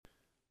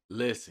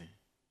Listen,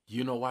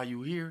 you know why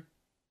you here,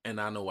 and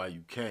I know why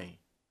you came.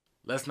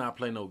 Let's not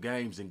play no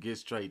games and get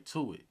straight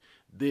to it.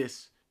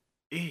 This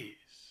is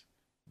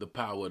the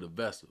power of the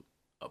vessel,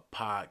 a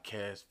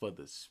podcast for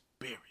the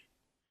spirit.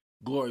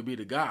 Glory be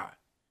to God.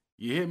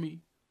 You hear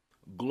me?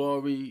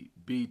 Glory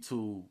be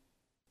to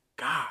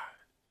God.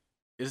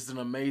 It's an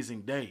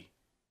amazing day,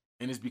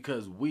 and it's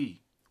because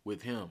we,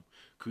 with Him,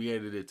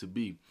 created it to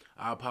be.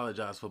 I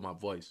apologize for my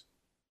voice.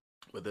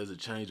 But there's a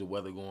change of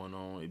weather going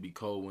on. It be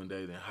cold one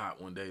day, then hot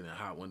one day, then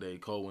hot one day,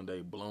 cold one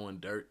day, blowing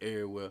dirt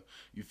everywhere.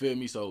 You feel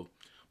me? So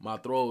my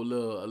throat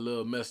a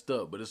little messed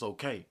up, but it's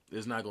okay.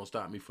 It's not gonna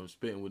stop me from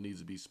spitting what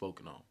needs to be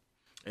spoken on.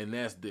 And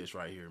that's this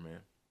right here, man.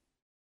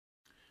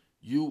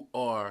 You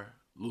are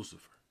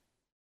Lucifer.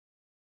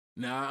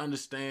 Now I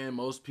understand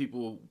most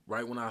people,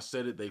 right when I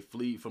said it, they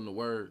flee from the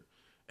word,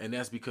 and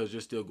that's because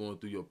you're still going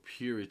through your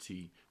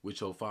purity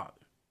with your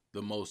Father,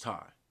 the Most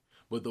High.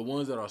 But the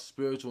ones that are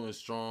spiritual and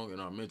strong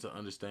and are meant to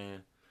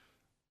understand,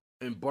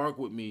 embark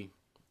with me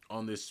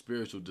on this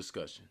spiritual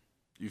discussion.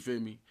 You feel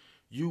me?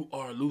 You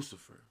are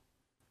Lucifer.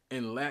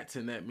 In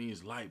Latin, that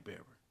means light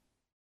bearer.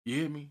 You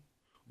hear me?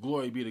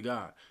 Glory be to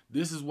God.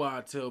 This is why I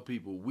tell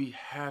people we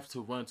have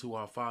to run to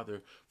our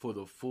Father for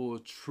the full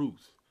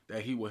truth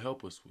that He will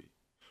help us with.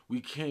 We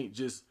can't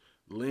just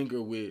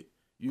linger with,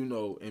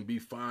 and be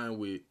fine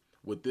with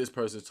what this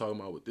person's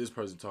talking about, what this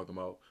person's talking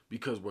about,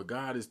 because what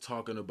God is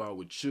talking about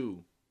with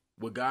you,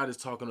 what God is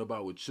talking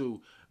about with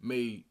you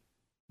may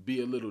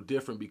be a little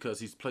different because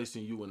He's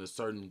placing you in a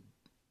certain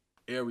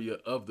area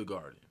of the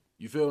garden.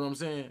 You feel what I'm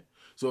saying?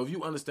 So if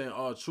you understand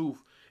all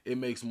truth, it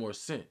makes more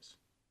sense.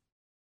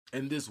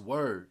 And this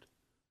word,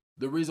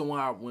 the reason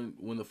why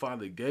when the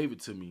Father gave it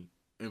to me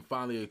and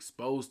finally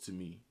exposed to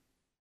me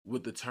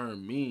what the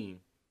term mean,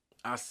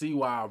 I see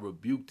why I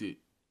rebuked it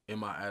in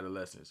my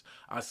adolescence.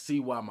 I see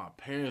why my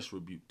parents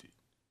rebuked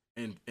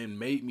it and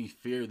made me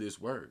fear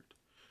this word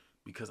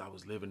because I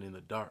was living in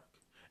the dark.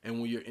 And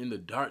when you're in the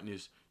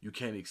darkness, you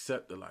can't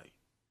accept the light.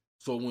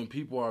 So when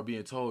people are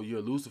being told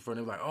you're Lucifer, and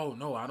they're like, oh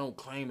no, I don't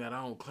claim that,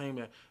 I don't claim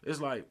that. It's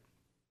like,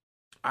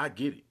 I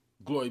get it.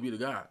 Glory be to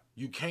God.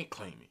 You can't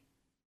claim it.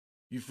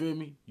 You feel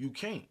me? You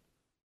can't.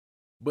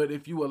 But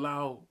if you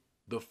allow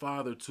the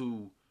Father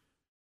to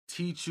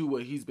teach you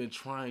what He's been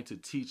trying to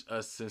teach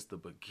us since the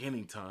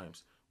beginning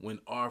times, when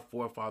our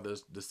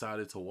forefathers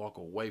decided to walk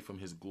away from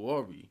His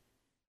glory,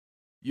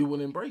 you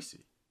will embrace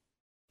it.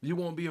 You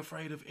won't be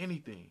afraid of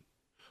anything.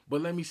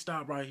 But let me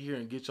stop right here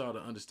and get y'all to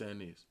understand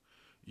this.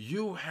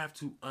 You have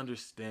to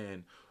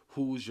understand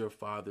who's your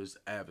Father's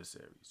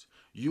adversaries.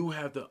 You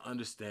have to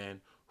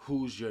understand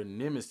who's your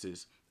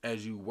nemesis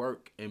as you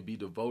work and be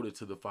devoted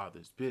to the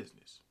Father's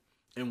business.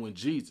 And when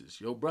Jesus,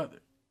 your brother,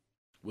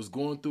 was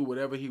going through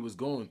whatever he was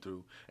going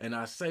through, and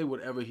I say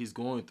whatever he was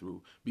going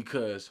through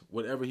because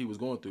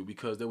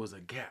there was a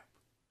gap.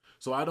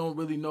 So I don't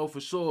really know for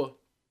sure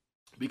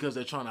because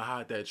they're trying to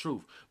hide that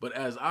truth. But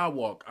as I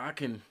walk, I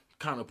can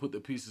kind of put the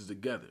pieces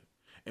together.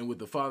 And with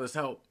the Father's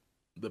help,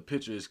 the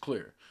picture is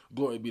clear.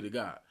 Glory be to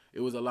God.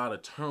 It was a lot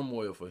of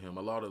turmoil for him,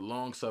 a lot of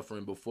long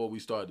suffering before we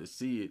started to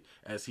see it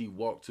as he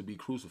walked to be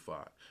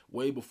crucified.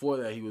 Way before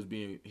that he was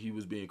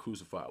being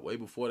crucified. Way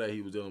before that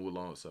he was dealing with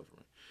long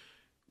suffering.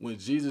 When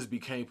Jesus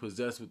became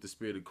possessed with the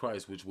Spirit of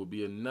Christ, which will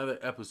be another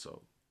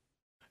episode,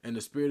 and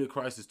the Spirit of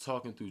Christ is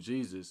talking through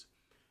Jesus,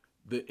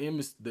 the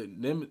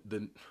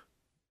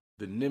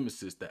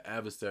nemesis, the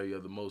adversary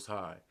of the Most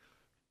High,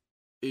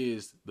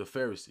 is the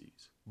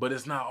Pharisees. But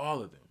it's not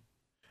all of them.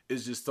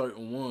 It's just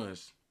certain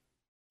ones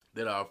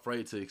that are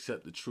afraid to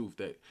accept the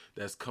truth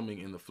that's coming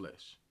in the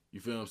flesh. You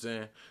feel what I'm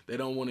saying? They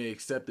don't want to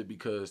accept it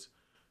because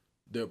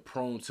they're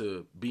prone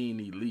to being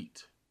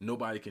elite.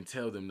 Nobody can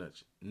tell them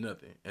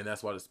nothing. And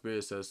that's why the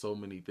Spirit says so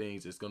many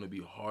things. It's going to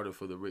be harder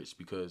for the rich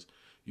because,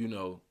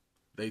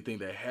 they think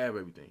they have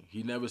everything.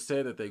 He never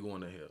said that they're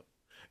going to hell.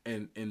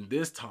 And in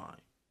this time,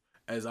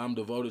 as I'm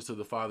devoted to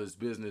the Father's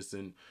business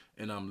and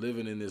I'm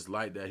living in this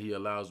light that He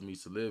allows me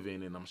to live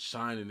in, and I'm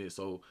shining it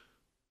so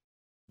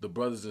the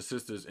brothers and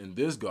sisters in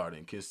this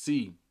garden can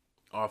see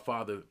our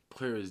Father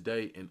clear as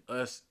day in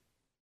us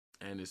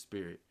and His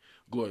Spirit.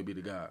 Glory be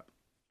to God.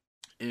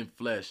 In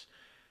flesh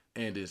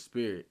and in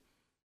spirit.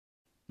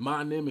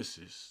 My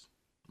nemesis,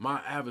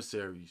 my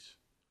adversaries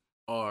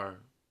are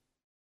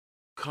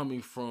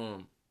coming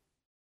from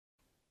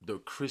the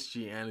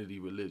Christianity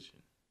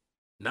religion.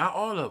 Not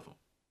all of them.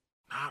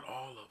 Not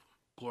all of them.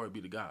 Glory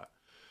be to God.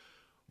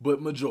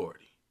 But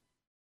majority.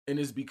 And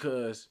it's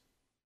because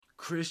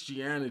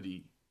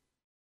Christianity,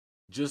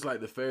 just like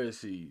the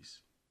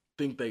Pharisees,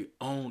 think they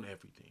own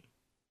everything.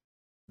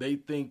 They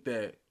think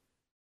that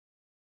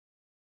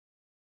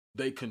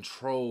they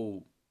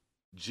control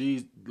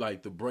Jesus,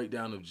 like the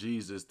breakdown of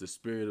Jesus, the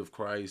Spirit of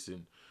Christ,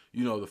 and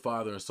the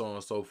Father, and so on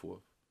and so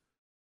forth.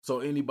 So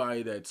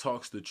anybody that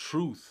talks the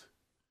truth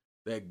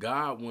that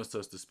God wants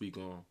us to speak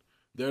on,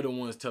 they're the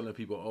ones telling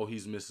people, oh,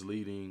 he's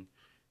misleading,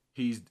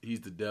 he's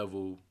the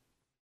devil,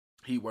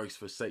 he works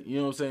for Satan. You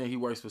know what I'm saying? He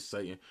works for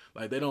Satan.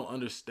 Like, they don't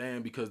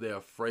understand because they're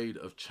afraid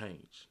of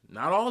change.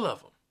 Not all of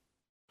them,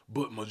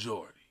 but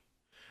majority.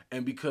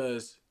 And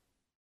because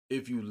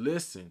if you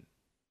listen,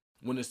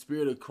 when the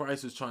Spirit of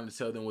Christ was trying to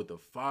tell them what the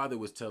Father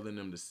was telling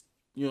them to,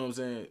 you know what I'm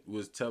saying,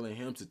 was telling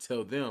him to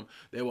tell them,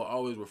 they will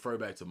always refer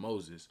back to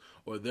Moses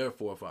or their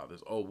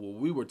forefathers. Oh, well,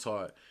 we were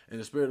taught, and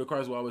the Spirit of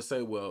Christ will always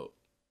say, well,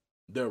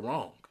 they're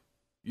wrong.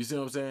 You see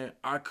what I'm saying?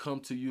 I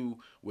come to you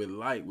with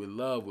light, with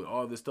love, with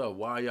all this stuff.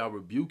 Why y'all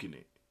rebuking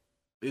it?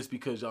 It's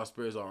because y'all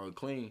spirits are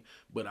unclean,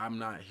 but I'm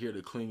not here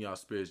to clean y'all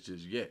spirits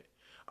just yet.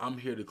 I'm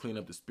here to clean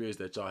up the spirits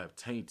that y'all have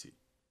tainted.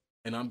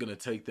 And I'm going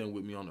to take them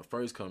with me on the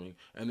first coming,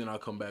 and then I'll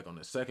come back on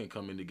the second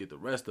coming to get the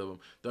rest of them,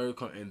 third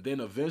coming, and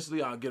then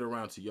eventually I'll get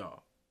around to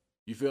y'all.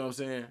 You feel what I'm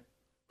saying?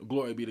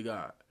 Glory be to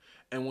God.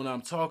 And when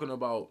I'm talking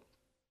about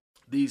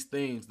these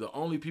things, the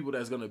only people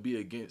that's going to be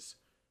against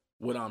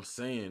what I'm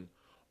saying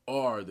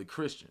are the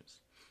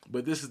Christians.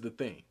 But this is the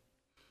thing.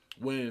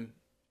 When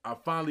I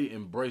finally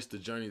embraced the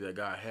journey that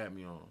God had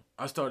me on,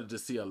 I started to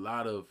see a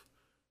lot of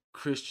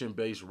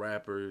Christian-based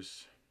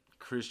rappers,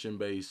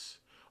 Christian-based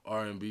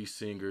R&B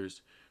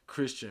singers,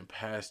 Christian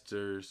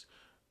pastors,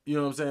 you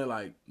know what I'm saying?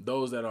 Like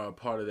those that are a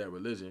part of that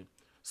religion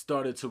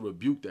started to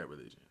rebuke that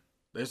religion.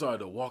 They started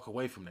to walk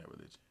away from that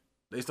religion.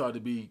 They started to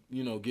be,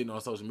 getting on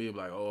social media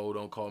like, oh,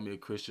 don't call me a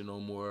Christian no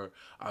more.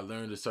 I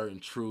learned a certain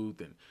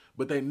truth.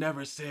 But they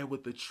never said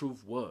what the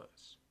truth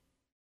was.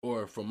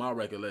 Or from my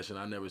recollection,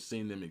 I never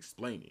seen them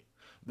explain it.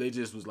 They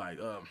just was like,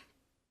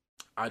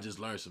 I just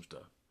learned some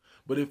stuff.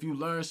 But if you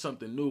learn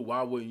something new,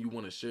 why wouldn't you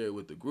want to share it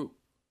with the group?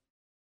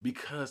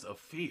 Because of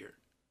fear.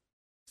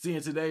 See,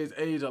 in today's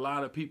age, a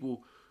lot of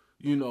people,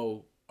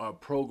 are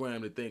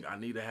programmed to think I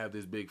need to have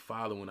this big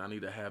following. I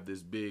need to have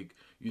this big,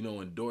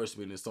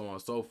 endorsement and so on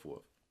and so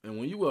forth. And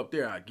when you up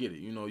there, I get it.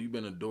 You've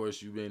been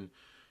endorsed. You've been,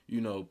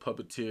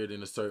 puppeteered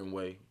in a certain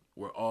way.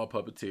 We're all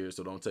puppeteers,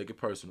 so don't take it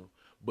personal.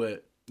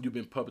 But you've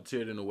been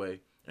puppeteered in a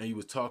way, and you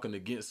was talking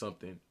against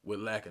something with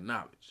lack of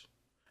knowledge.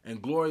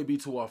 And glory be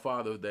to our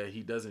Father that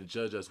he doesn't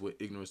judge us with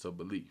ignorance of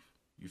belief.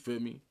 You feel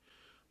me?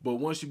 But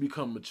once you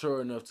become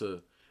mature enough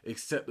to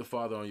accept the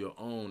Father on your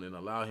own and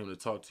allow him to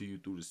talk to you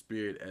through the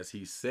Spirit as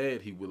he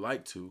said he would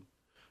like to,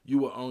 you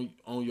will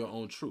own your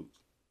own truth.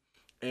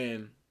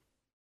 And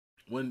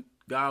when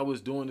God was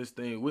doing this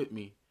thing with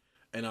me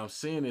and I'm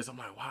seeing this, I'm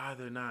like, why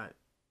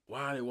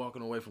are they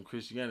walking away from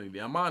Christianity?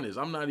 I'm honest.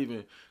 I'm not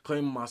even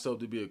claiming myself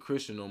to be a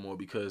Christian no more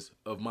because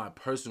of my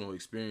personal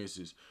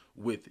experiences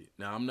with it.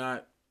 Now, I'm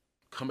not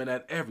coming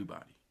at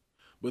everybody,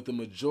 but the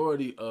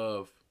majority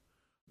of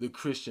the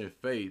Christian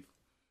faith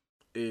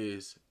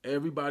is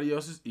everybody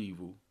else is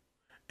evil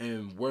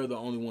and we're the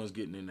only ones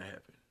getting into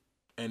heaven.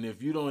 And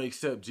if you don't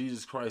accept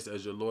Jesus Christ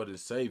as your Lord and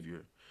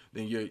Savior,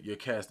 then you're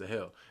cast to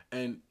hell.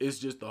 And it's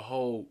just the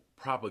whole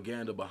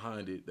propaganda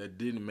behind it that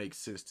didn't make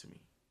sense to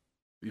me.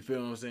 You feel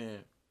what I'm saying?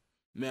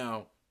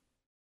 Now,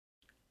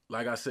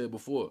 like I said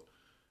before,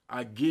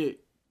 I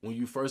get when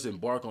you first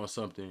embark on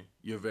something,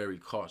 you're very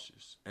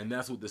cautious. And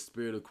that's what the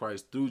Spirit of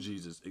Christ through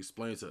Jesus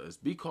explains to us.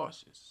 Be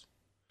cautious.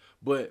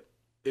 But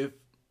if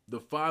the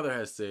Father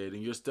has said,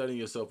 and you're studying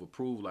yourself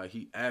approved like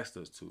he asked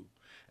us to,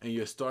 and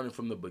you're starting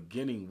from the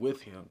beginning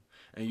with him,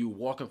 and you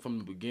walking from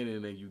the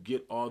beginning and you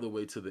get all the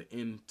way to the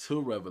end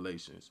to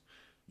Revelations,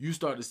 you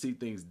start to see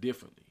things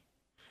differently.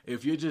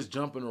 If you're just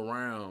jumping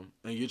around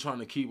and you're trying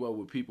to keep up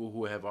with people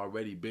who have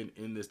already been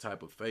in this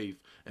type of faith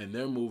and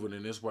they're moving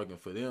and it's working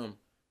for them,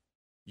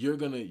 you're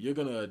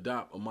gonna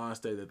adopt a mind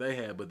state that they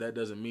have, but that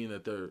doesn't mean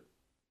that they're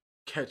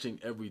catching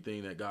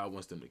everything that God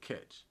wants them to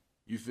catch.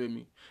 You feel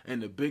me?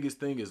 And the biggest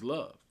thing is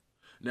love.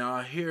 Now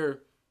I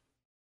hear,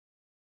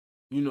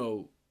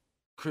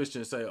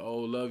 Christians say, oh,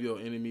 love your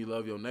enemy,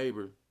 love your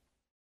neighbor,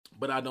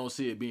 but I don't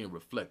see it being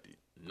reflected.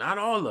 Not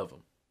all of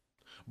them,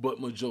 but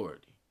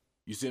majority.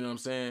 You see what I'm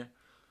saying?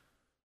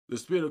 The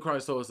Spirit of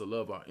Christ told us to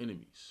love our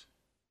enemies.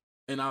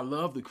 And I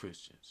love the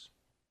Christians,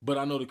 but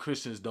I know the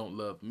Christians don't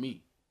love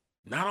me.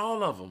 Not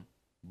all of them,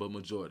 but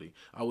majority.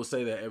 I will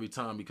say that every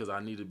time because I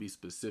need to be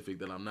specific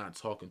that I'm not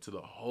talking to the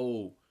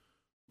whole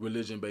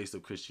religion base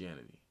of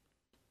Christianity.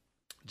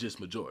 Just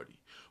majority.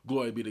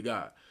 Glory be to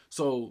God.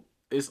 So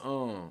it's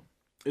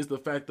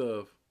the fact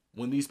of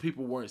when these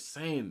people weren't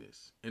saying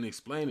this and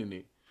explaining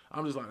it,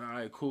 I'm just like, all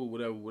right, cool,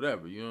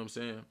 whatever. You know what I'm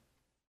saying?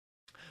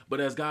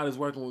 But as God is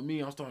working with me,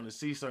 I'm starting to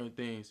see certain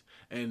things.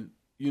 And,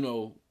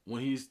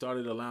 when he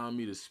started allowing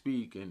me to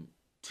speak and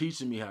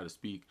teaching me how to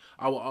speak,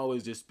 I will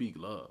always just speak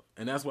love.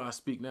 And that's why I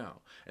speak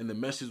now. And the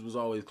message was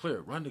always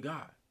clear. Run to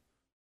God.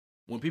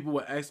 When people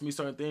would ask me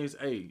certain things,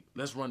 hey,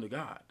 let's run to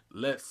God.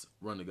 Let's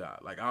run to God.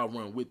 Like I'll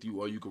run with you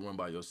or you can run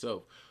by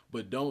yourself.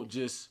 But don't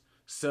just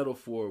settle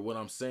for what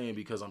I'm saying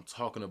because I'm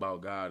talking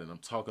about God and I'm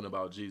talking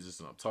about Jesus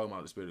and I'm talking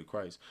about the Spirit of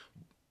Christ.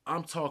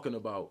 I'm talking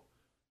about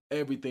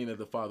everything that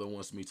the Father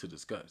wants me to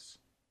discuss.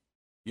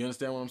 You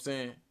understand what I'm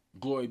saying?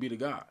 Glory be to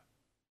God.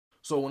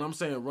 So when I'm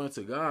saying run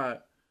to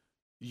God,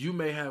 you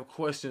may have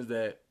questions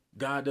that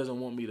God doesn't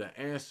want me to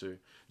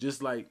answer,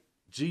 just like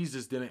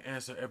Jesus didn't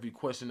answer every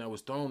question that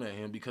was thrown at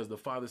him because the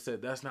Father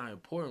said, that's not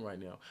important right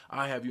now.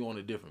 I have you on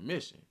a different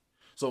mission.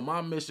 So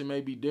my mission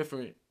may be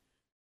different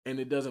and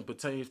it doesn't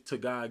pertain to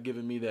God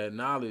giving me that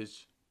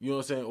knowledge, you know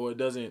what I'm saying? Or it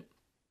doesn't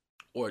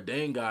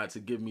ordain God to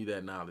give me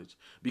that knowledge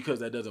because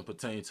that doesn't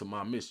pertain to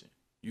my mission.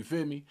 You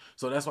feel me?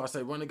 So that's why I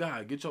say run to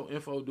God. Get your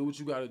info. Do what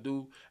you got to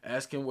do.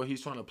 Ask him where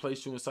he's trying to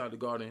place you inside the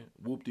garden.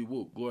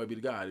 Whoop-de-whoop. Glory be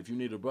to God. If you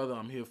need a brother,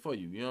 I'm here for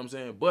you. You know what I'm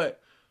saying?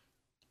 But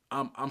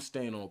I'm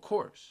staying on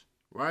course,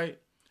 right?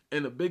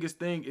 And the biggest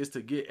thing is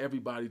to get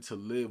everybody to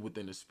live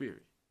within the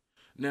spirit.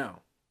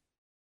 Now,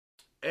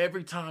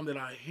 every time that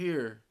I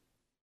hear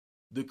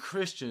the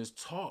Christians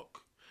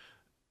talk,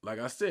 like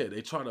I said,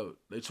 they try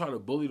to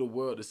bully the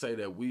world to say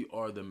that we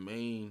are the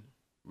main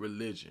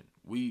religion.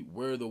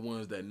 We're the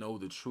ones that know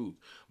the truth.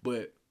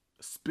 But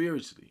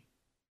spiritually,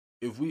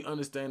 if we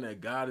understand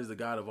that God is the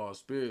God of all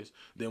spirits,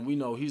 then we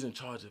know he's in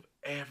charge of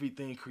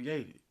everything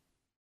created.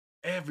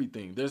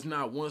 Everything. There's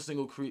not one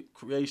single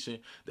creation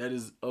that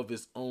is of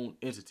its own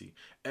entity.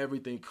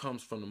 Everything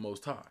comes from the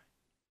Most High.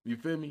 You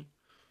feel me?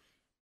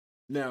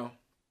 Now,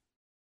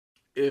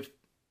 if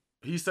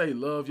he say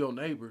love your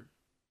neighbor,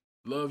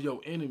 love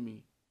your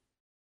enemy,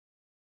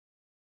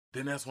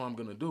 then that's what I'm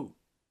going to do.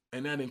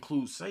 And that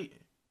includes Satan,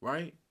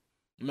 right?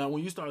 Now,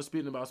 when you start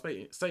speaking about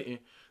Satan,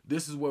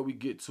 this is where we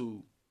get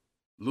to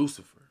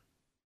Lucifer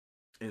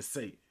and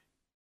Satan.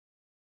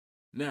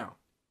 Now,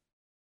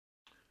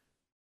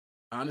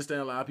 I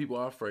understand a lot of people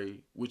are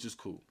afraid, which is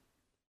cool.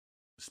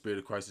 The Spirit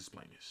of Christ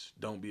explains this.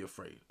 Don't be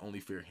afraid. Only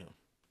fear him.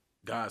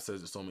 God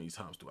says it so many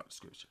times throughout the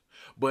scripture.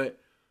 But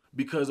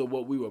because of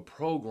what we were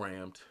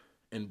programmed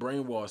and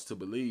brainwashed to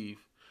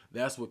believe,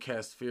 that's what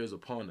casts fears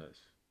upon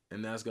us.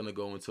 And that's going to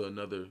go into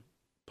another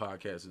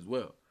podcast as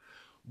well.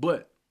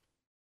 But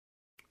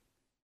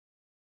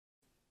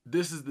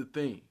this is the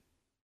thing.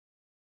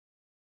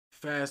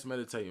 Fast,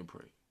 meditate, and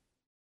pray.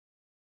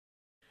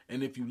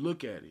 And if you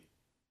look at it,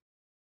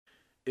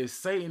 if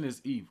Satan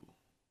is evil,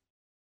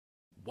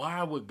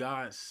 why would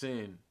God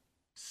send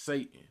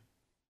Satan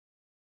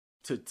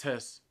to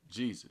test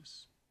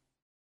Jesus,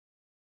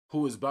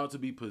 who is about to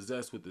be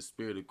possessed with the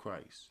Spirit of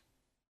Christ,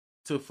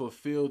 to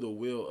fulfill the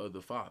will of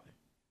the Father?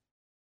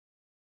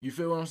 You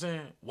feel what I'm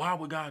saying? Why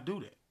would God do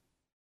that?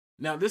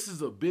 Now, this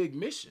is a big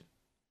mission.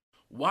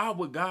 Why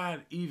would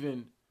God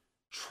even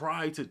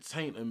try to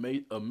taint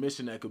a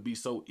mission that could be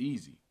so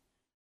easy?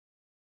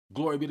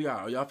 Glory be to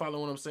God. Are y'all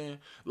following what I'm saying?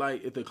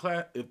 Like if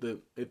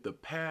the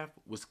path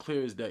was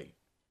clear as day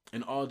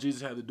and all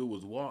Jesus had to do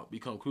was walk,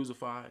 become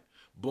crucified,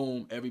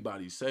 boom,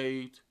 everybody's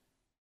saved.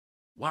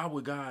 Why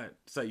would God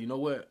say, you know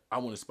what? I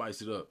want to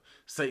spice it up.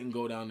 Satan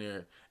go down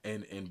there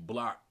and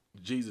block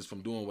Jesus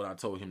from doing what I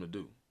told him to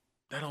do.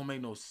 That don't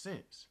make no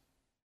sense.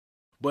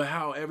 But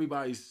how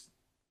everybody's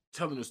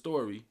telling the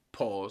story,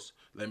 pause,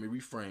 let me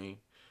refrain.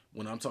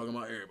 When I'm talking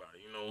about everybody,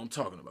 you know what I'm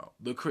talking about.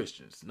 The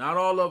Christians. Not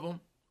all of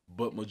them,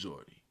 but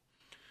majority.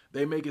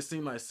 They make it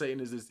seem like Satan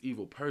is this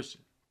evil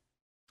person.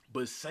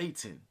 But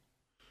Satan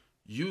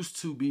used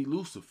to be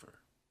Lucifer.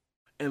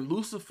 And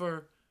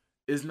Lucifer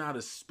is not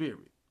a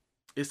spirit.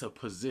 It's a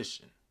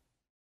position.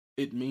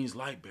 It means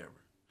light bearer.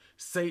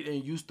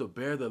 Satan used to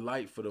bear the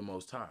light for the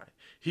Most High.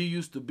 He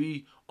used to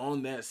be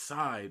on that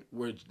side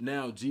where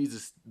now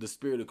Jesus, the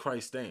Spirit of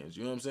Christ, stands.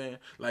 You know what I'm saying?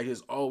 Like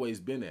it's always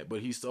been that.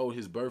 But he sold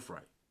his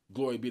birthright.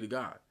 Glory be to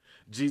God.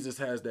 Jesus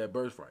has that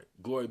birthright.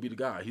 Glory be to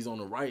God. He's on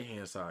the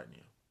right-hand side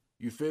now.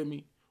 You feel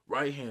me?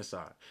 Right-hand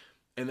side.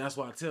 And that's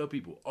why I tell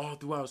people, all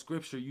throughout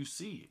Scripture, you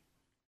see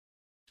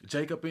it.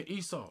 Jacob and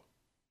Esau.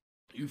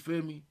 You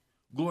feel me?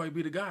 Glory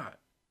be to God.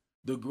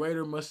 The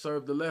greater must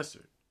serve the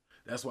lesser.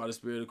 That's why the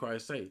Spirit of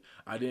Christ say,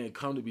 I didn't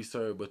come to be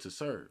served, but to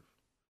serve.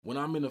 When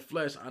I'm in the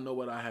flesh, I know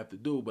what I have to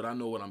do, but I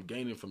know what I'm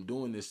gaining from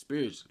doing this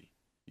spiritually.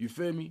 You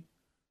feel me?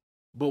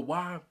 But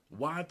why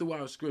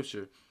throughout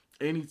Scripture,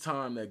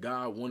 anytime that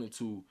God wanted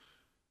to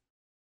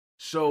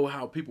show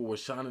how people were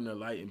shining their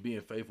light and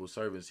being faithful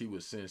servants, he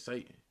would send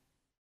Satan?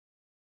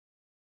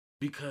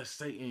 Because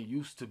Satan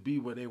used to be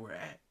where they were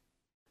at.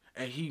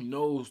 And he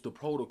knows the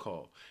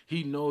protocol.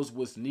 He knows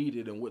what's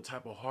needed and what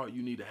type of heart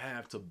you need to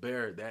have to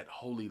bear that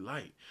holy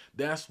light.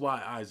 That's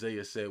why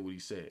Isaiah said what he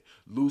said.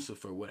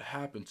 Lucifer, what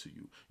happened to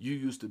you? You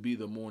used to be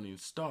the morning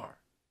star.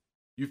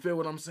 You feel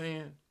what I'm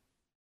saying?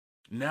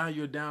 Now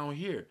you're down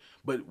here.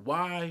 But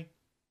why,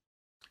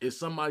 if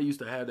somebody used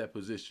to have that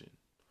position,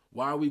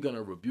 why are we going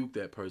to rebuke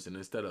that person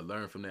instead of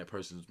learn from that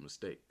person's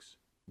mistakes?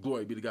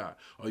 Glory be to God.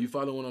 Are you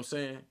following what I'm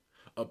saying?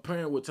 A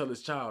parent would tell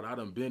his child, I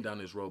done been down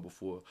this road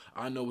before.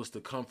 I know what's to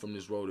come from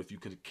this road if you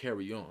can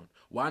carry on.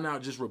 Why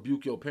not just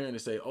rebuke your parent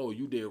and say, oh,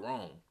 you did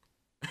wrong.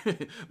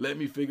 Let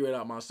me figure it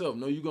out myself.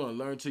 No, you're going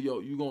to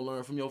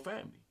learn from your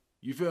family.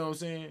 You feel what I'm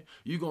saying?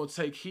 You're going to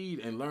take heed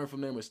and learn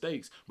from their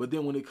mistakes. But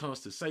then when it comes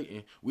to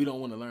Satan, we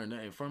don't want to learn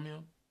nothing from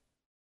him.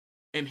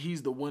 And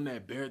he's the one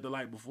that bared the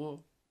light before.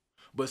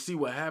 But see,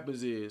 what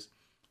happens is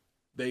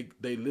they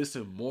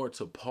listen more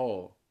to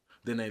Paul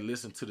than they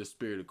listen to the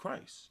Spirit of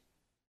Christ.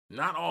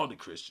 Not all the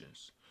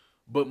Christians,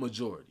 but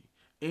majority.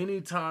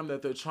 Anytime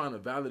that they're trying to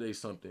validate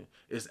something,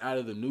 it's out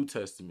of the New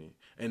Testament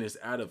and it's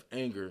out of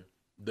anger,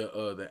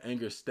 the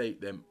anger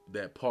state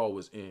that Paul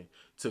was in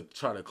to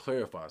try to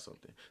clarify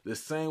something. The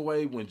same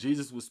way when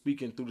Jesus was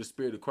speaking through the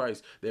Spirit of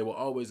Christ, they will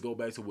always go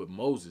back to what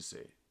Moses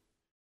said.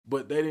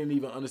 But they didn't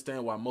even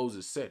understand why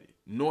Moses said it,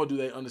 nor do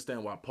they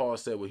understand why Paul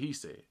said what he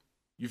said.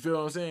 You feel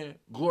what I'm saying?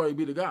 Glory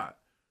be to God.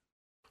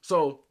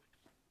 So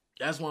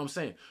that's what I'm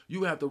saying.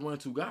 You have to run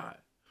to God.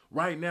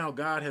 Right now,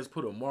 God has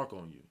put a mark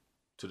on you,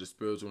 to the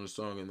spiritual and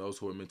strong and those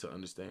who are meant to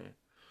understand.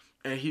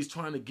 And he's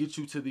trying to get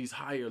you to these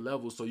higher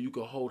levels so you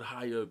can hold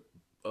higher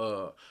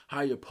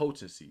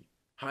potency,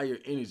 higher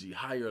energy,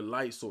 higher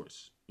light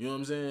source. You know what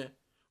I'm saying?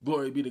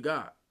 Glory be to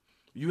God.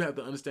 You have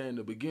to understand in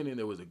the beginning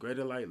there was a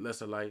greater light,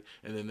 lesser light,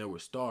 and then there were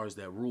stars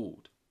that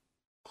ruled.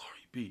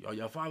 Glory be. Are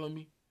y'all following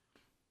me?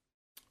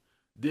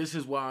 This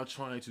is why I'm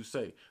trying to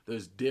say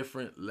there's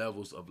different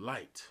levels of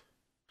light.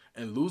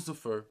 And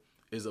Lucifer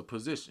is a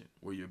position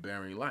where you're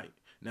bearing light.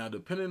 Now,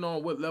 depending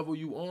on what level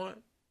you on,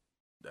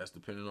 that's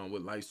depending on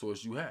what light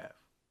source you have.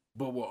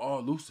 But we're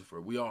all Lucifer.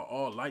 We are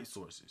all light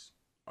sources.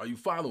 Are you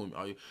following me?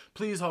 Are you?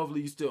 Please,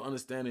 hopefully, you still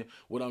understanding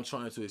what I'm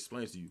trying to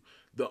explain to you.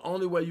 The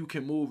only way you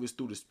can move is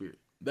through the spirit.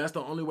 That's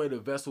the only way the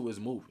vessel is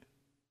moving.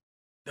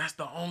 That's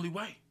the only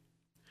way.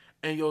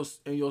 And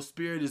your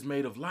spirit is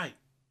made of light.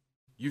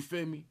 You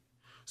feel me?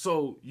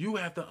 So you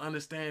have to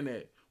understand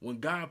that when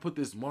God put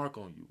this mark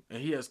on you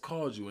and he has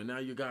called you and now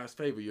you're God's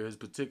favor, you're his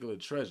particular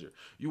treasure.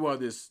 You are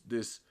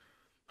this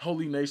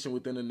holy nation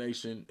within a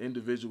nation,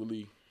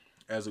 individually,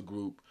 as a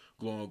group.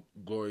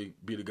 Glory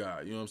be to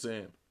God. You know what I'm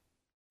saying?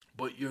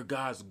 But you're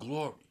God's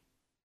glory.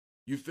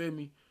 You feel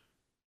me?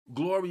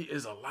 Glory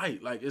is a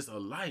light. Like, it's a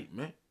light,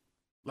 man.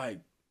 Like,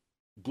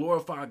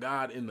 glorify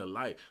God in the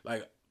light.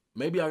 Like,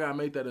 maybe I gotta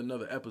make that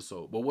another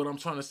episode. But what I'm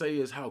trying to say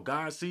is how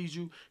God sees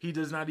you. He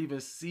does not even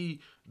see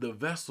the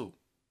vessel.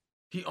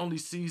 He only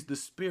sees the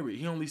spirit.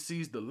 He only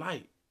sees the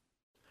light.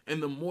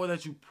 And the more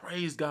that you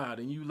praise God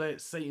and you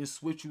let Satan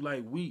switch you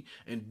like wheat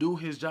and do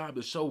his job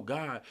to show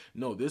God,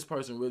 no, this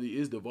person really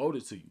is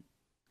devoted to you.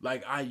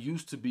 Like I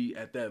used to be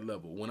at that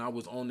level when I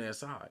was on that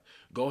side.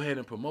 Go ahead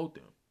and promote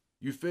them.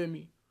 You feel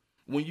me?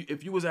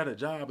 If you was at a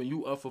job and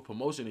you up for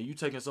promotion and you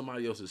taking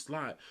somebody else's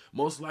slot,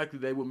 most likely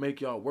they would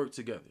make y'all work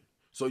together.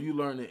 So you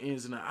learn the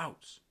ins and the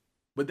outs.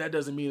 But that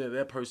doesn't mean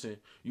that person,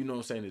 you know what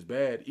I'm saying, is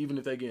bad, even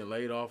if they're getting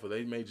laid off or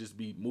they may just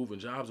be moving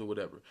jobs or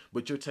whatever.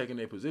 But you're taking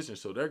their position.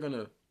 So they're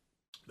gonna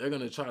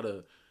try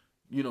to,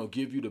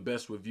 give you the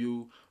best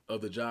review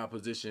of the job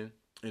position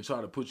and try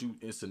to put you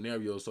in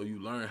scenarios so you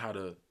learn how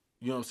to,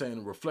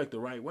 reflect the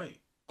right way.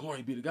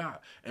 Glory be to God.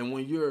 And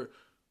when you're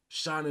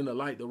shining the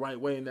light the right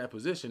way in that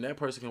position, that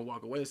person can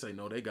walk away and say,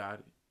 no, they got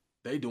it.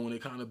 They doing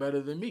it kind of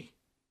better than me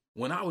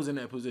when I was in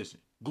that position.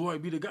 Glory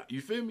be to God.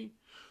 You feel me?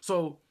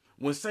 So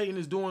when Satan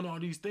is doing all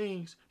these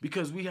things,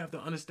 because we have to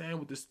understand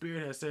what the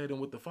Spirit has said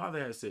and what the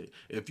Father has said.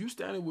 If you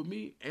standing with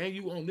me and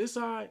you on this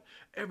side,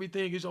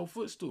 everything is your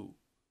footstool.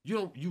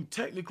 You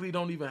technically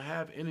don't even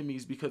have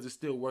enemies because it's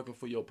still working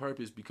for your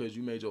purpose because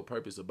you made your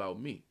purpose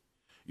about me.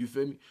 You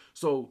feel me?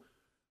 So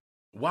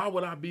why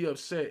would I be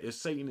upset if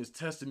Satan is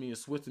testing me and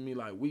switching me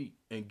like wheat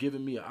and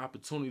giving me an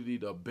opportunity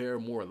to bear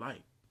more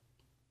light?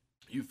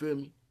 You feel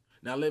me?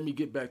 Now let me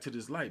get back to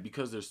this light.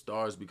 Because there's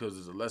stars, because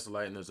there's a lesser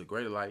light and there's a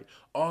greater light.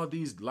 All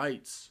these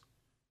lights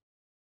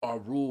are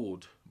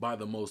ruled by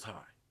the Most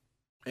High.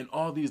 And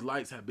all these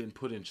lights have been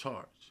put in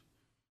charge.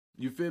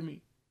 You feel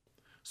me?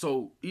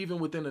 So even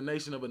within a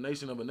nation of a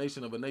nation of a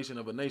nation of a nation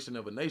of a nation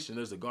of a nation,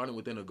 there's a garden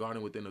within a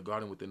garden within a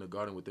garden within a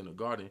garden within a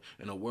garden,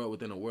 and a world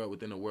within a world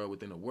within a world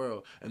within a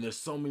world. And there's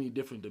so many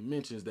different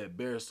dimensions that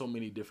bear so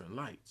many different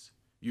lights.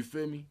 You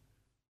feel me?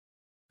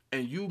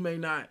 And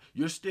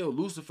you're still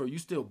Lucifer, you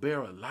still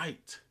bear a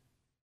light.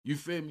 You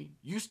feel me?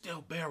 You still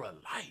bear a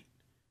light.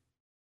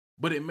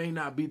 But it may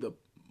not be the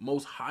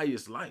most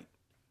highest light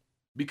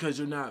because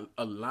you're not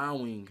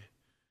allowing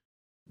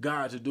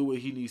God to do what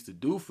he needs to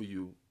do for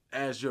you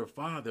as your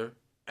father,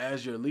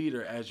 as your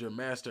leader, as your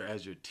master,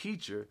 as your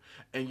teacher,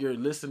 and you're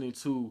listening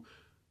to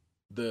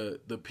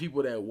the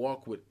people that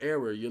walk with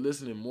error. You're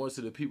listening more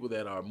to the people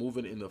that are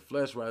moving in the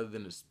flesh rather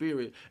than the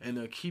spirit, and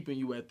they're keeping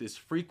you at this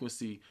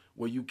frequency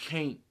where you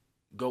can't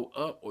go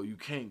up or you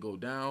can't go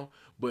down,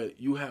 but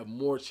you have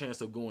more chance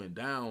of going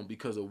down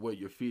because of what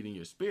you're feeding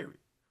your spirit.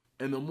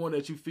 And the more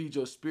that you feed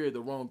your spirit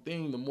the wrong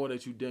thing, the more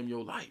that you dim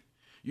your light.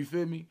 You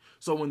feel me?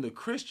 So when the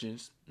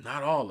Christians,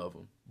 not all of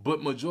them,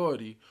 but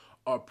majority,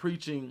 are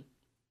preaching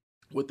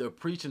what they're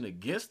preaching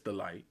against the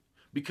light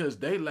because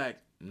they lack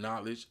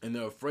knowledge and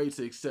they're afraid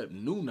to accept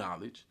new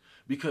knowledge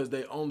because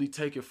they only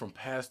take it from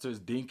pastors,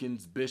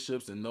 deacons,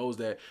 bishops, and those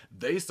that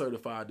they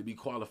certified to be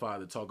qualified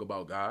to talk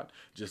about God,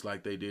 just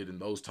like they did in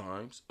those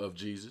times of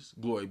Jesus.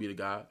 Glory be to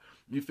God.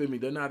 You feel me?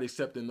 They're not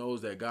accepting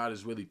those that God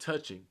is really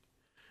touching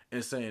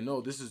and saying,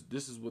 no, this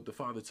is what the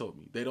Father told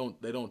me. They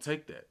don't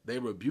take that. They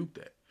rebuke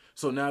that.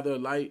 So now their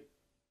light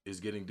is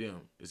getting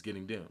dim. It's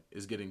getting dim.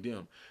 It's getting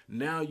dim.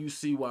 Now you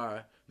see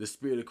why the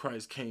Spirit of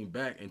Christ came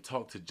back and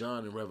talked to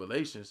John in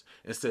Revelations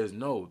and says,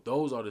 no,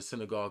 those are the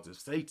synagogues of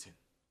Satan.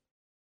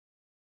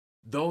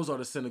 Those are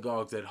the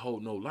synagogues that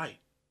hold no light.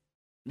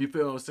 You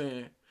feel what I'm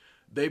saying?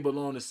 They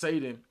belong to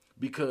Satan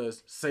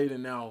because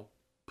Satan now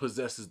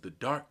possesses the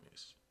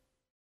darkness.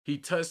 He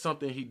touched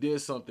something. He did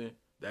something.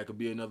 That could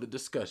be another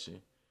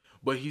discussion.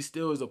 but he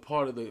still is a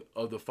part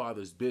of the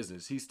Father's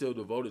business. He's still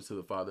devoted to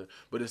the Father.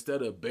 But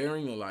instead of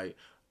bearing the light,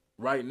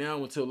 right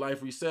now until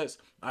life resets,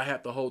 I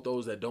have to hold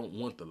those that don't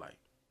want the light.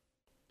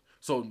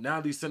 So now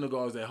these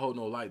synagogues that hold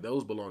no light,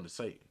 those belong to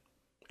Satan.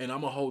 And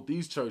I'm going to hold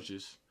these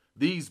churches,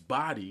 these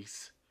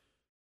bodies,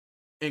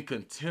 in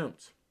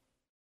contempt.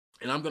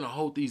 And I'm going to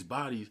hold these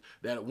bodies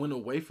that went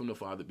away from the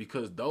Father,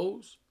 because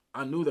those,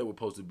 I knew they were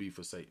supposed to be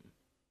for Satan.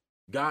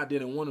 God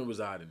didn't want to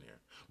reside in there.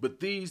 But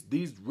these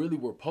really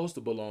were supposed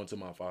to belong to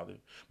my Father,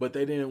 but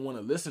they didn't want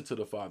to listen to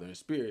the Father in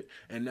spirit.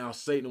 And now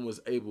Satan was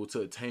able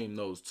to attain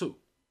those too.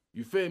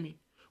 You feel me?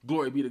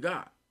 Glory be to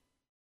God.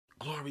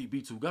 Glory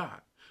be to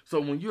God. So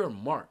when you're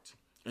marked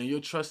and you're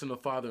trusting the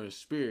Father in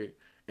spirit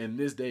in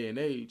this day and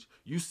age,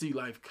 you see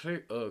life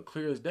clear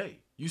as day.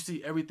 You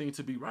see everything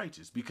to be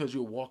righteous because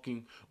you're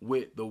walking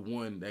with the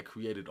one that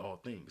created all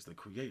things, the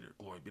Creator.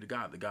 Glory be to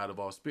God, the God of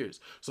all spirits.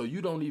 So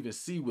you don't even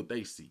see what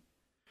they see.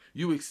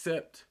 You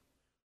accept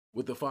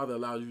what the Father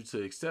allows you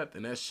to accept,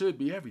 and that should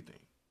be everything.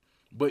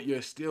 But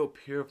you're still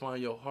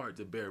purifying your heart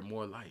to bear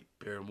more light,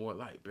 bear more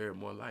light, bear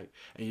more light.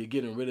 And you're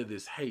getting rid of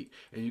this hate,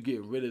 and you're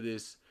getting rid of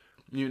this,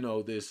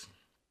 this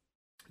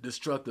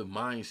destructive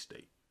mind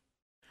state.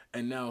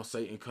 And now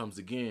Satan comes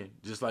again,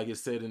 just like it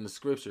said in the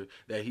scripture,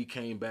 that he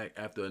came back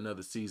after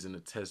another season to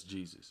test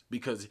Jesus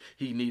because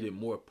he needed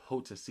more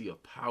potency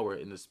of power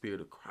in the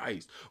spirit of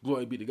Christ.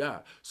 Glory be to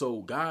God.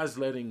 So God's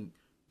letting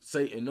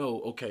Satan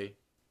know, okay,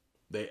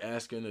 they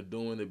asking, they're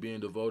doing, they're being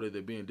devoted,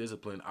 they're being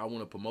disciplined. I want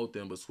to promote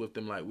them, but swift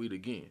them like wheat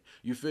again.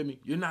 You feel me?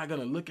 You're not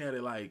going to look at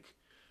it like,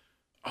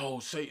 oh,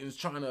 Satan's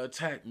trying to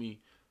attack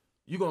me.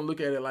 You're going to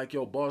look at it like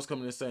your boss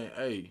coming and saying,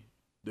 hey,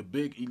 the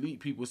big elite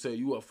people say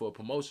you up for a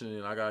promotion,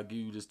 and I got to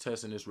give you this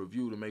test and this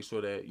review to make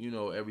sure that,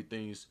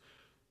 everything's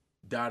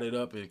dotted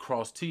up and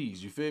crossed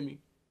T's. You feel me?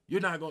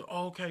 You're not going,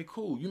 oh, okay,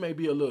 cool. You may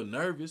be a little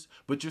nervous,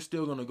 but you're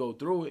still going to go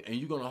through it, and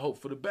you're going to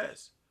hope for the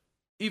best.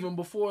 Even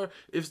before,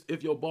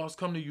 if your boss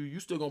come to you,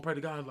 you still gonna pray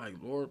to God like,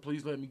 Lord,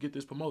 please let me get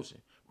this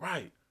promotion.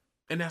 Right.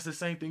 And that's the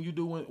same thing you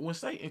do when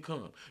Satan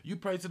comes. You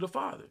pray to the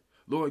Father.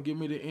 Lord, give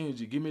me the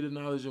energy, give me the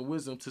knowledge and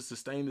wisdom to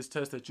sustain this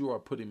test that you are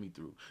putting me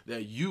through,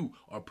 that you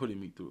are putting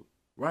me through.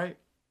 Right?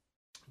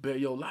 Bear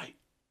your light.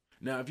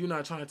 Now, if you're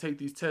not trying to take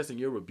these tests and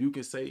you're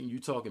rebuking Satan,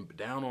 you talking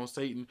down on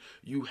Satan,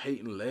 you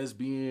hating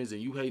lesbians and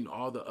you hating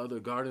all the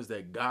other gardens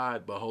that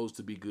God beholds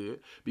to be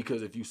good,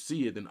 because if you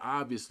see it, then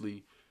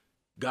obviously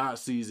God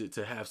sees it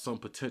to have some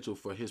potential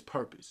for his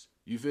purpose.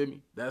 You feel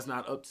me? That's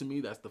not up to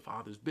me. That's the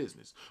Father's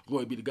business.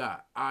 Glory be to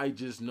God. I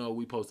just know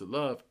we supposed to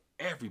love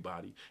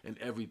everybody and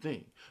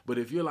everything. But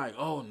if you're like,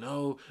 oh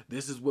no,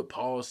 this is what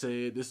Paul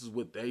said, this is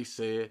what they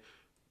said,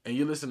 and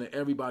you listen to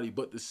everybody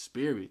but the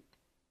Spirit,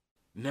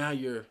 now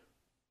you're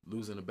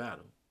losing the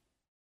battle.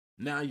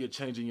 Now you're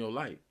changing your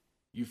light.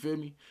 You feel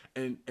me?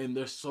 And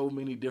there's so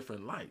many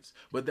different lights.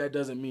 But that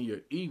doesn't mean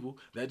you're evil.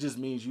 That just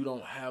means you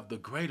don't have the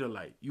greater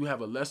light. You have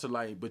a lesser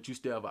light, but you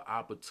still have an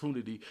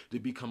opportunity to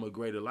become a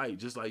greater light,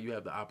 just like you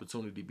have the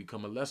opportunity to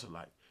become a lesser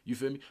light. You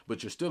feel me?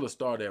 But you're still a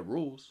star that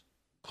rules.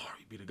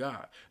 Glory be to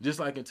God. Just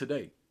like in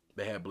today,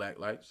 they have black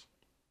lights.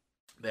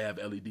 They have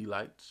LED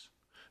lights.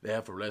 They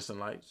have fluorescent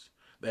lights.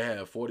 They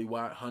have 40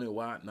 watt, 100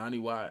 watt, 90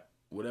 watt,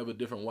 whatever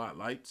different watt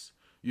lights.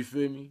 You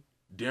feel me?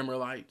 Dimmer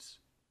lights,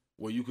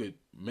 where you could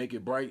make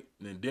it bright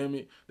and then dim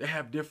it. They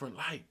have different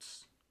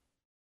lights.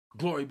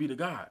 Glory be to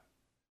God.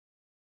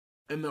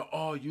 And they're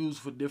all used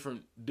for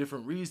different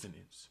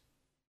reasonings.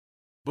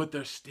 But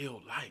they're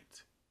still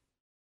light.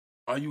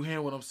 Are you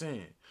hearing what I'm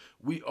saying?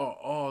 We are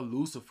all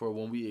Lucifer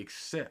when we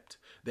accept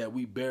that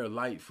we bear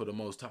light for the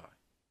Most High.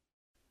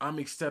 I'm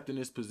accepting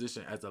this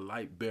position as a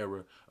light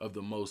bearer of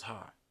the Most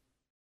High.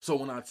 So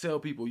when I tell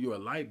people you're a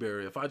light bearer,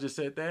 if I just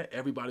said that,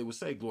 everybody would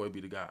say, glory be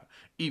to God.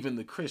 Even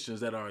the Christians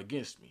that are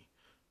against me.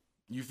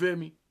 You feel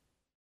me?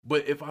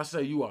 But if I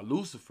say you are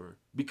Lucifer,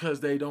 because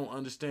they don't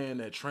understand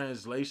that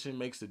translation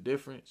makes a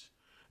difference,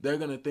 they're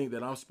going to think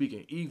that I'm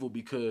speaking evil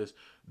because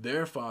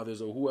their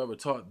fathers or whoever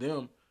taught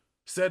them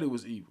said it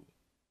was evil.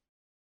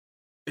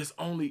 It's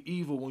only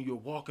evil when you're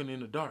walking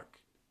in the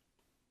dark.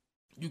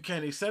 You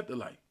can't accept the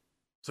light.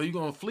 So you're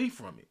going to flee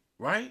from it,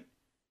 right?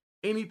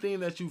 Anything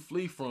that you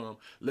flee from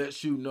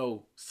lets you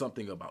know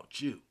something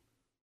about you.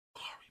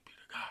 Glory be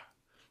to God.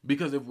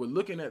 Because if we're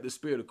looking at the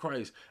Spirit of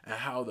Christ and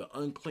how the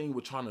unclean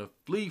were trying to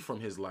flee from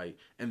his light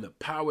and the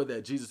power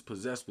that Jesus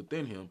possessed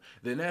within him,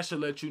 then that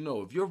should let you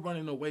know, if you're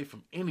running away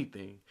from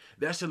anything,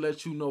 that should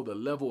let you know the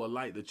level of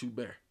light that you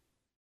bear.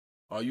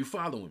 Are you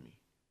following me?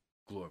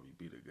 Glory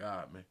be to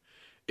God, man.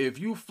 If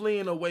you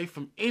fleeing away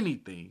from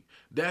anything,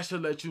 that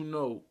should let you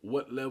know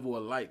what level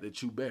of light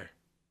that you bear.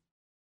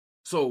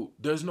 So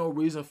there's no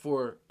reason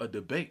for a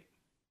debate.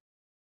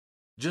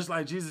 Just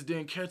like Jesus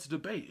didn't care to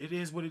debate. It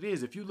is what it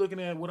is. If you're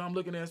looking at what I'm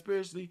looking at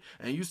spiritually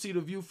and you see the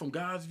view from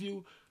God's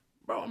view,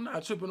 bro, I'm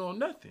not tripping on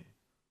nothing.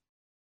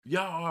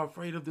 Y'all are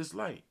afraid of this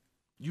light.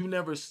 You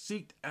never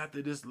seeked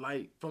after this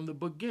light from the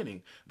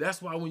beginning.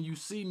 That's why when you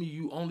see me,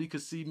 you only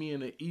could see me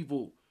in an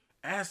evil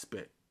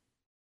aspect.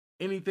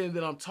 Anything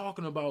that I'm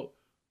talking about,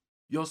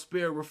 your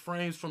spirit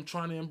refrains from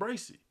trying to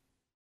embrace it.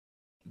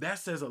 That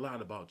says a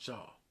lot about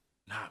y'all,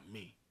 not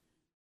me.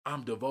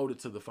 I'm devoted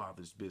to the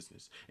Father's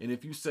business. And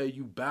if you say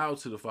you bow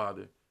to the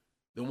Father,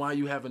 then why are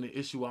you having an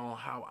issue on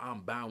how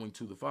I'm bowing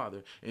to the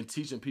Father and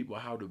teaching people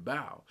how to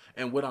bow?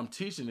 And what I'm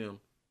teaching them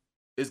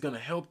is going to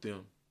help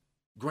them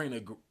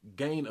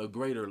gain a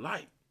greater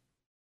light.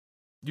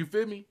 You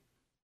feel me?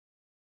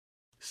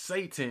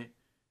 Satan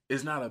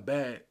is not a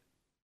bad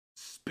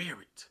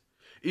spirit.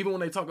 Even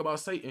when they talk about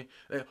Satan,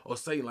 or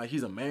Satan like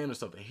he's a man or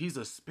something, he's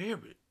a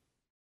spirit.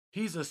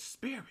 He's a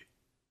spirit.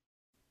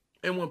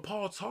 And when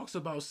Paul talks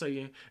about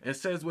Satan and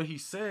says what he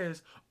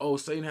says, oh,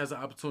 Satan has the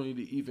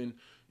opportunity to even,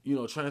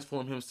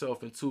 transform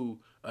himself into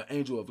an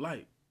angel of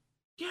light.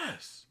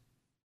 Yes.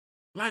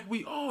 Like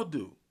we all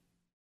do.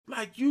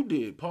 Like you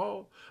did,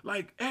 Paul.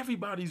 Like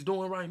everybody's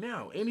doing right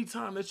now.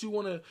 Anytime that you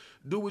want to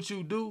do what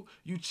you do,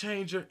 you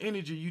change your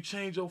energy, you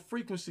change your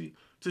frequency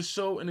to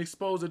show and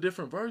expose a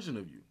different version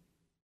of you.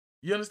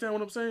 You understand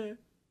what I'm saying?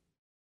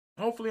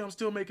 Hopefully I'm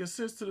still making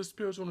sense to the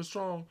spiritual and the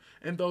strong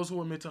and those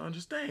who are meant to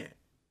understand.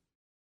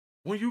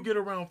 When you get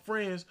around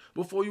friends,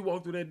 before you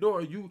walk through that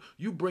door, you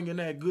bringing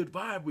that good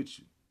vibe with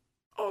you.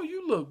 Oh,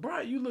 you look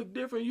bright, you look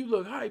different, you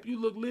look hype,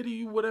 you look litty,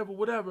 you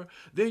whatever.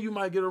 Then you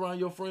might get around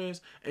your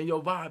friends and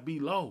your vibe be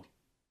low.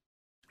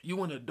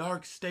 You in a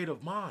dark state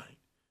of mind.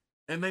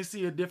 And they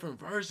see a different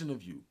version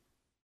of you.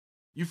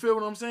 You feel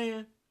what I'm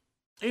saying?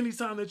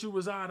 Anytime that you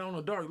reside on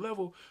a dark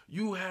level,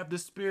 you have the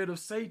spirit of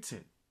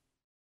Satan.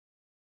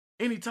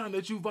 Anytime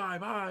that you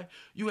vibe high,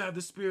 you have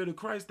the spirit of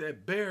Christ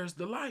that bears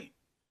the light.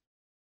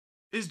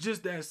 It's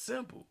just that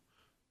simple.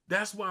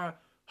 That's why,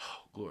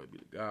 glory be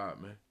to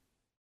God, man.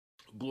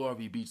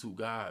 Glory be to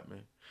God,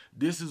 man.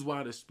 This is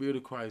why the Spirit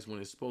of Christ, when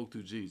it spoke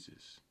through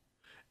Jesus,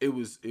 it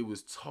was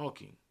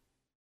talking.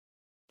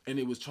 And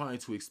it was trying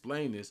to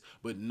explain this,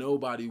 but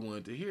nobody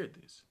wanted to hear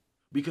this.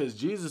 Because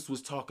Jesus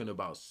was talking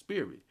about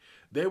spirit.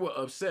 They were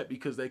upset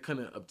because they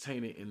couldn't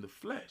obtain it in the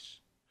flesh.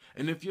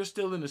 And if you're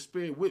still in the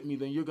spirit with me,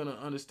 then you're going to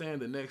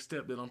understand the next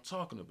step that I'm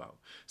talking about.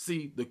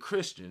 See, the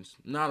Christians,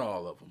 not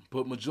all of them,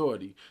 but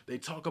majority, they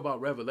talk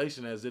about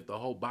Revelation as if the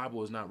whole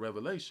Bible is not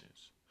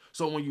Revelations.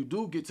 So when you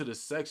do get to the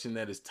section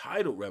that is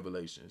titled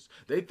Revelations,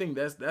 they think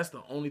that's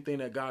the only thing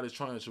that God is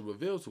trying to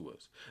reveal to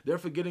us. They're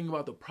forgetting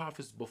about the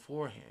prophets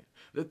beforehand.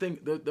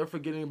 They're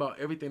forgetting about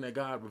everything that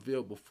God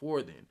revealed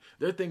before then.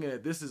 They're thinking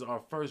that this is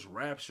our first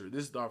rapture.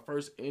 This is our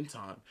first end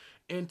time.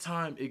 End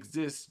time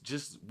exists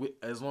just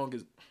as long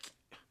as,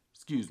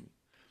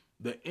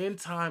 the end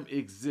time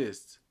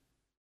exists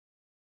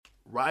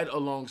right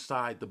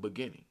alongside the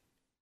beginning.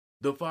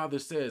 The Father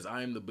says,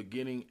 I am the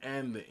beginning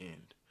and the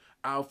end,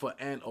 Alpha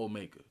and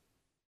Omega.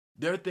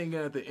 They're thinking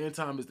that the end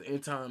time is the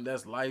end time.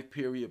 That's life,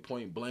 period,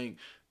 point blank,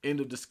 end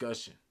of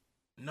discussion.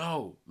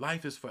 No,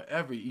 life is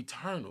forever,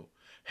 eternal.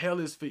 Hell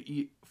is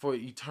for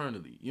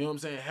eternity. You know what I'm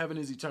saying? Heaven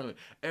is eternal.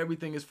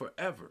 Everything is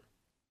forever.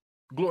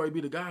 Glory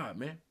be to God,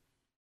 man.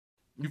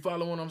 You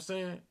follow what I'm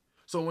saying?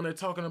 So when they're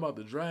talking about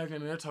the dragon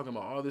and they're talking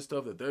about all this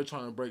stuff that they're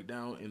trying to break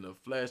down in the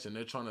flesh and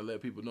they're trying to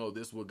let people know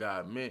this is what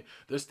God meant,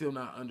 they're still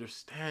not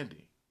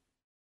understanding.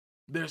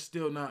 They're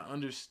still not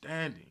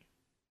understanding.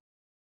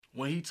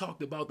 When he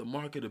talked about the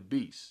mark of the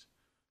beast,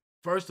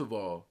 first of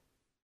all,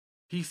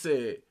 he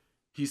said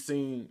he's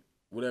seen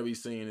whatever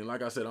he's seen. And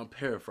like I said, I'm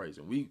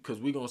paraphrasing. Because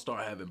we're going to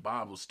start having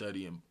Bible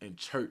study in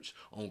church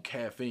on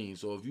caffeine.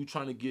 So if you're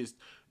trying to get,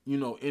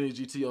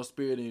 energy to your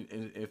spirit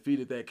and feed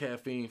it that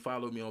caffeine,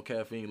 follow me on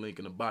caffeine, link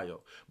in the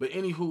bio. But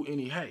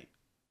hey,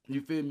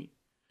 you feel me?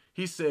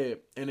 He said,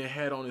 and it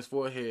had on his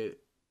forehead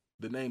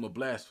the name of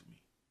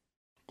blasphemy.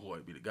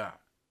 Glory be to God.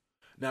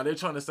 Now they're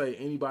trying to say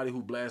anybody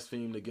who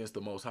blasphemed against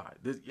the Most High.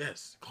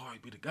 Yes, glory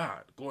be to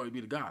God. Glory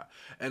be to God.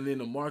 And then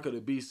the mark of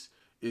the beast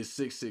is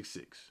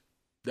 666.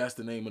 That's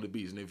the name of the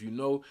beast. And if you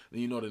know,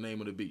 then you know the name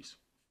of the beast.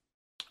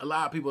 A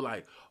lot of people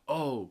like,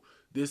 oh,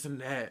 this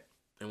and that.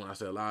 And when I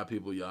say a lot of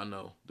people, y'all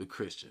know the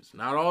Christians.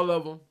 Not all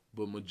of them,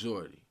 but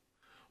majority.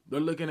 They're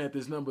looking at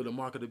this number, the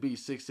mark of the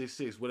beast,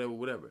 666,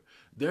 whatever.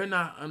 They're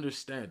not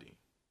understanding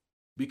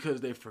because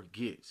they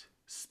forget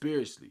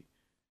spiritually.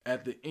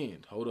 At the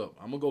end, hold up,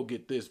 I'm going to go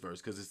get this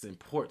verse because it's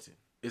important.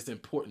 It's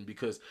important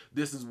because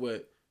this is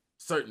what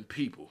certain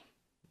people,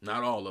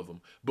 not all of them,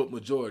 but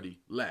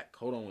majority lack.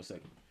 Hold on one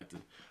second.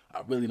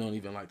 I really don't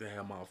even like to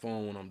have my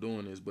phone when I'm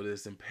doing this, but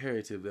it's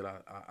imperative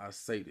that I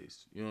say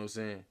this. You know what I'm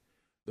saying?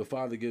 The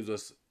Father gives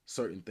us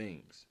certain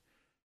things.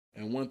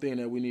 And one thing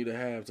that we need to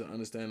have to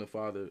understand the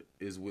Father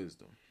is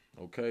wisdom.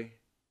 Okay?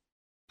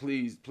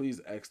 Please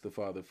ask the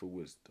Father for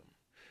wisdom.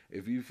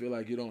 If you feel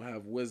like you don't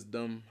have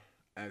wisdom,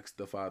 ask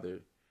the Father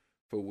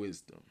for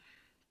wisdom.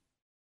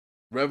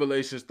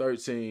 Revelations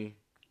 13,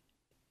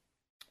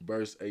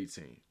 verse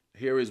 18.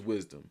 Here is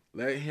wisdom.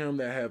 Let him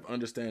that have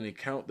understanding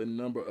count the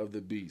number of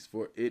the beast,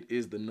 for it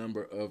is the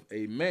number of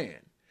a man,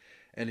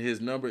 and his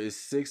number is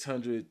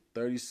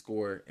 630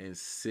 score and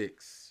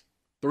six.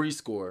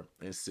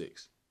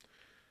 6.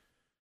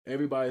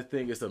 Everybody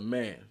think it's a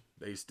man.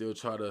 They still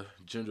try to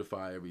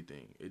genderify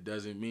everything. It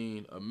doesn't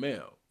mean a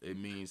male. It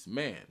means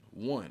man,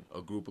 one,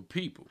 a group of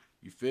people.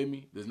 You feel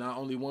me? There's not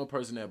only one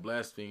person that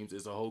blasphemes,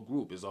 it's a whole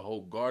group. It's a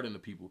whole garden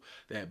of people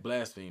that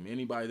blaspheme.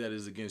 Anybody that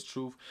is against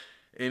truth,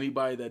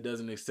 anybody that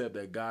doesn't accept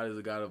that God is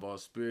a God of all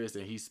spirits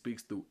and he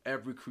speaks through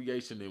every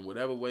creation in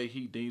whatever way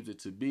he deems it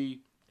to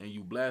be, and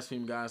you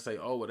blaspheme God and say,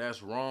 oh, well,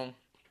 that's wrong,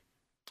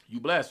 you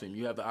blaspheme.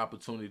 You have the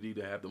opportunity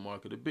to have the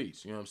mark of the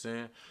beast. You know what I'm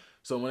saying?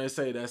 So when they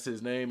say that's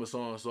his name or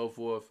so on and so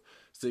forth,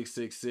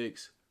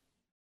 666,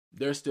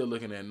 they're still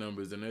looking at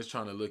numbers and they're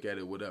trying to look at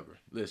it whatever.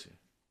 Listen,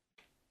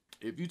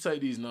 if you take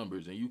these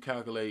numbers and you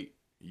calculate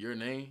your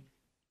name,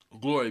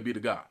 glory be to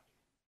God.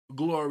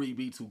 Glory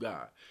be to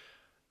God.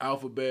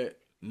 Alphabet,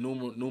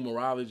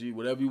 numerology,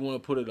 whatever you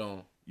want to put it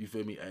on, you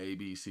feel me? A,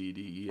 B, C,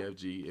 D, E, F,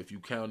 G. If you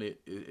count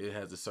it, it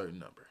has a certain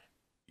number.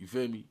 You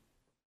feel me?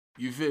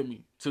 You feel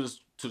me? To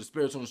the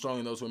spiritual and strong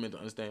and those who are meant to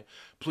understand,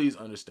 please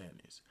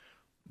understand this.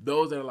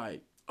 Those that are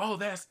like, oh,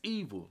 that's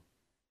evil.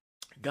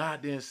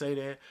 God didn't say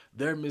that.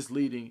 They're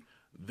misleading.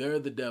 They're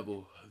the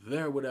devil.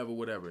 They're whatever,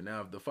 whatever.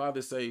 Now, if the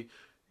Father say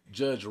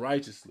judge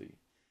righteously,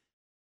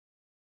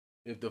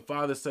 and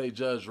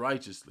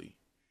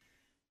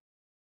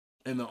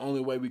the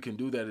only way we can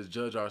do that is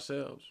judge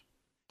ourselves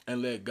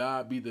and let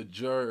God be the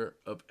judge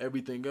of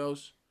everything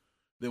else,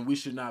 then we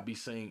should not be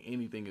saying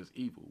anything is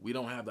evil. We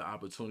don't have the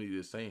opportunity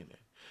to saying that.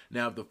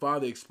 Now, if the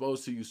Father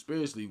exposed to you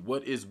spiritually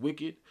what is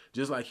wicked,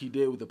 just like he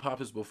did with the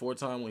prophets before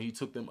time when he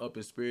took them up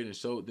in spirit and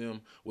showed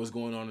them what's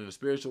going on in the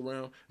spiritual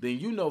realm, then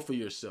you know for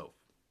yourself.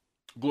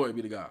 Glory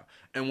be to God.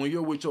 And when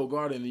you're with your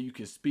guardian, then you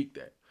can speak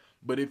that.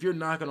 But if you're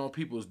knocking on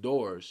people's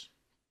doors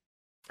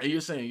and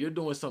you're saying you're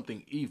doing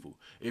something evil,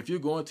 if you're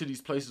going to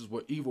these places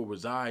where evil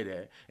reside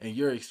at and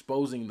you're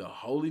exposing the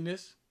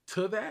holiness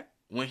to that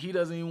when he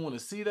doesn't even want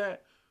to see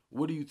that,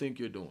 what do you think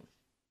you're doing?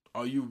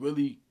 Are you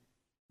really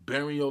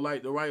bearing your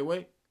light the right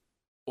way?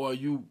 Or are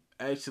you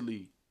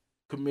actually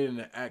committing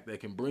an act that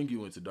can bring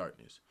you into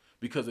darkness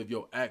because of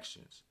your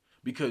actions?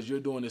 Because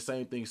you're doing the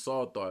same thing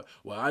Saul thought.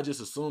 Well, I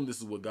just assumed this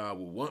is what God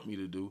would want me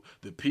to do.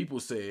 The people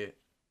said,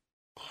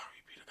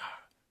 glory be to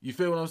God. You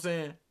feel what I'm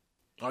saying?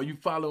 Are you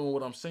following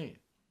what I'm saying?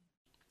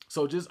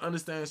 So just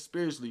understand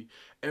spiritually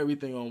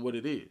everything on what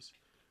it is.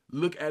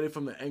 Look at it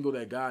from the angle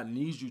that God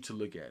needs you to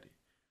look at it.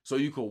 So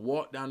you can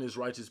walk down this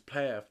righteous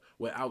path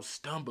without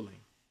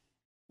stumbling,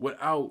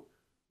 without,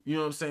 you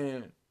know what I'm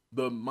saying,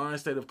 the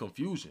mindset of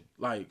confusion.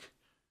 Like,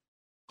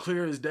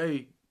 clear as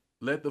day,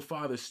 let the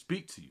Father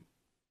speak to you.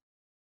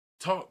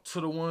 Talk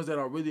to the ones that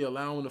are really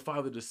allowing the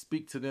Father to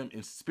speak to them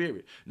in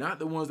spirit, not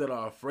the ones that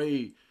are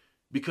afraid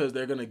because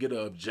they're going to get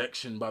an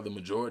objection by the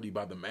majority,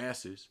 by the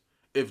masses.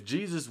 If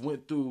Jesus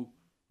went through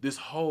this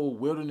whole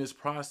wilderness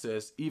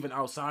process, even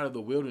outside of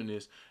the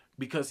wilderness,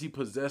 because he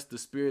possessed the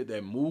spirit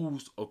that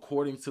moves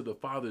according to the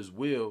Father's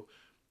will,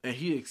 and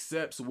he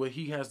accepts what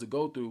he has to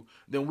go through,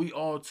 then we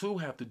all too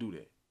have to do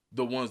that.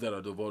 The ones that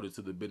are devoted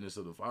to the business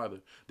of the Father,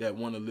 that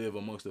want to live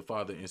amongst the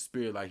Father in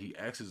spirit like he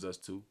asks us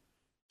to,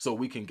 so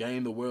we can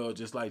gain the world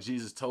just like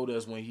Jesus told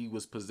us when he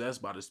was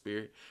possessed by the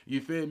Spirit. You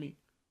feel me?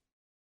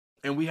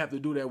 And we have to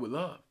do that with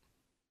love.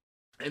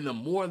 And the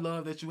more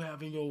love that you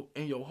have in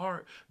your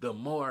heart, the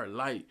more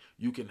light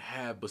you can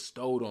have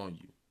bestowed on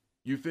you.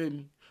 You feel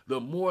me?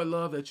 The more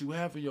love that you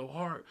have in your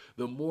heart,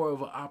 the more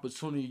of an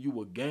opportunity you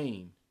will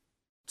gain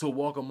to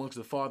walk amongst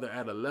the Father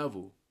at a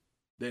level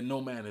that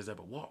no man has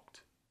ever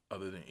walked,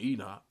 other than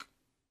Enoch,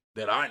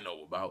 that I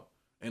know about.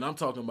 And I'm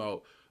talking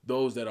about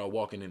those that are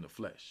walking in the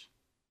flesh.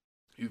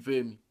 You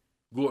feel me?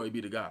 Glory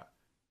be to God.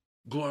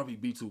 Glory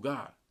be to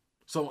God.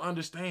 So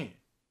understand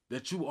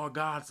that you are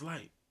God's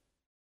light.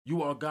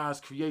 You are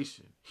God's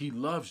creation. He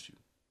loves you.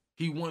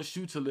 He wants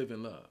you to live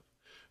in love.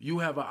 You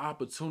have an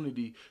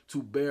opportunity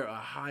to bear a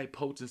high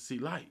potency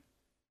light.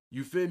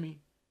 You feel me?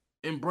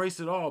 Embrace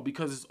it all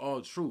because it's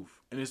all truth.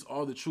 And it's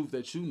all the truth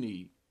that you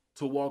need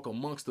to walk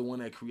amongst the one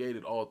that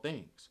created all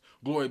things.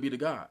 Glory be to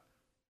God.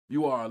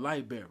 You are a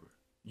light bearer.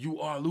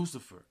 You are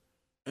Lucifer.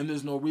 And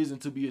there's no reason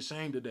to be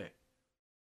ashamed of that.